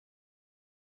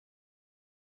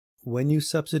When you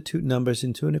substitute numbers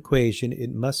into an equation,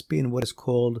 it must be in what is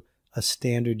called a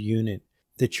standard unit.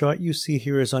 The chart you see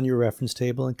here is on your reference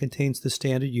table and contains the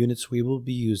standard units we will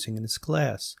be using in this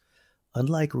class.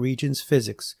 Unlike Regents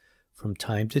physics, from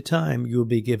time to time you will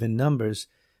be given numbers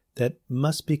that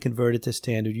must be converted to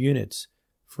standard units.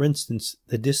 For instance,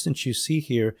 the distance you see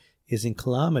here is in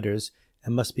kilometers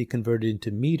and must be converted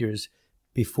into meters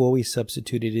before we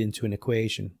substitute it into an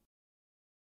equation.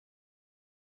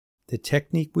 The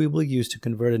technique we will use to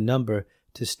convert a number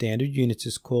to standard units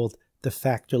is called the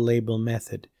factor label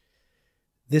method.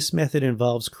 This method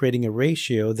involves creating a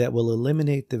ratio that will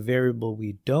eliminate the variable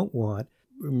we don't want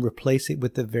and replace it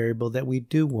with the variable that we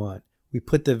do want. We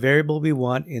put the variable we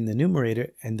want in the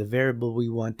numerator and the variable we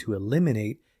want to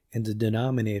eliminate in the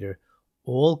denominator.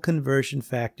 All conversion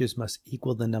factors must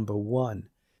equal the number 1.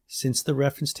 Since the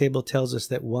reference table tells us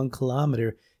that 1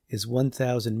 kilometer is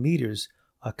 1,000 meters,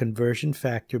 our conversion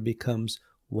factor becomes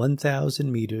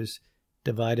 1,000 meters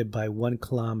divided by 1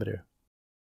 kilometer.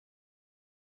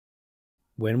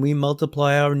 When we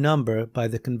multiply our number by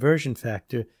the conversion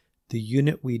factor, the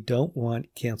unit we don't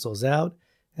want cancels out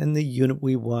and the unit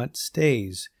we want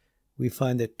stays. We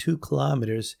find that 2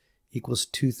 kilometers equals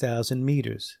 2,000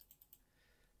 meters.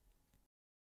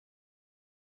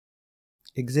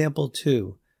 Example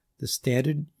 2. The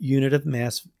standard unit of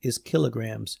mass is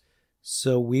kilograms,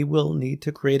 so we will need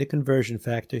to create a conversion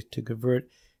factor to convert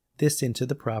this into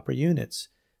the proper units.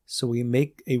 So we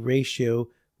make a ratio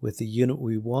with the unit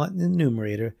we want in the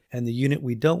numerator and the unit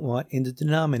we don't want in the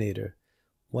denominator.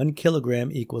 1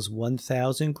 kilogram equals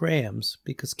 1,000 grams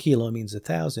because kilo means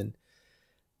 1,000.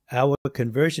 Our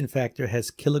conversion factor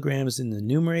has kilograms in the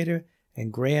numerator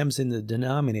and grams in the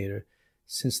denominator.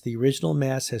 Since the original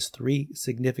mass has 3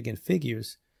 significant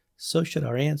figures, so should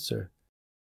our answer.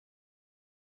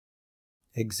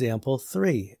 Example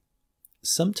 3.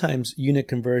 Sometimes unit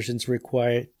conversions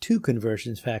require 2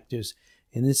 conversion factors.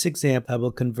 In this example, I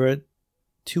will convert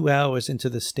 2 hours into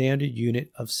the standard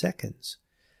unit of seconds.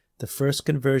 The first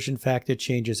conversion factor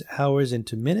changes hours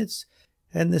into minutes,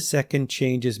 and the second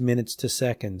changes minutes to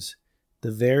seconds.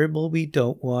 The variable we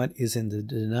don't want is in the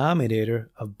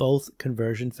denominator of both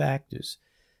conversion factors.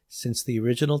 Since the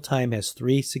original time has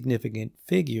 3 significant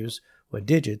figures, or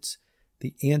digits,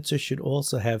 the answer should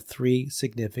also have 3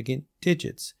 significant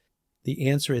digits. The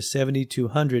answer is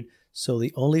 7,200, so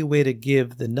the only way to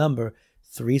give the number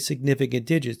 3 significant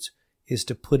digits is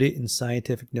to put it in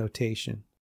scientific notation.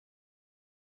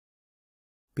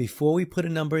 Before we put a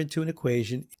number into an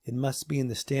equation, it must be in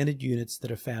the standard units that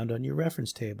are found on your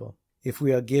reference table. If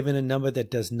we are given a number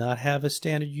that does not have a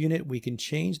standard unit, we can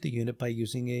change the unit by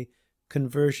using a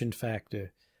conversion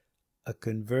factor. A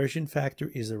conversion factor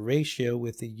is a ratio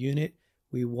with the unit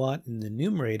we want in the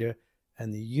numerator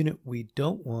and the unit we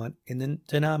don't want in the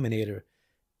denominator.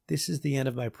 This is the end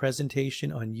of my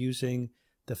presentation on using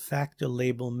the factor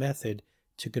label method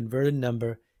to convert a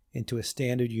number into a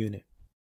standard unit.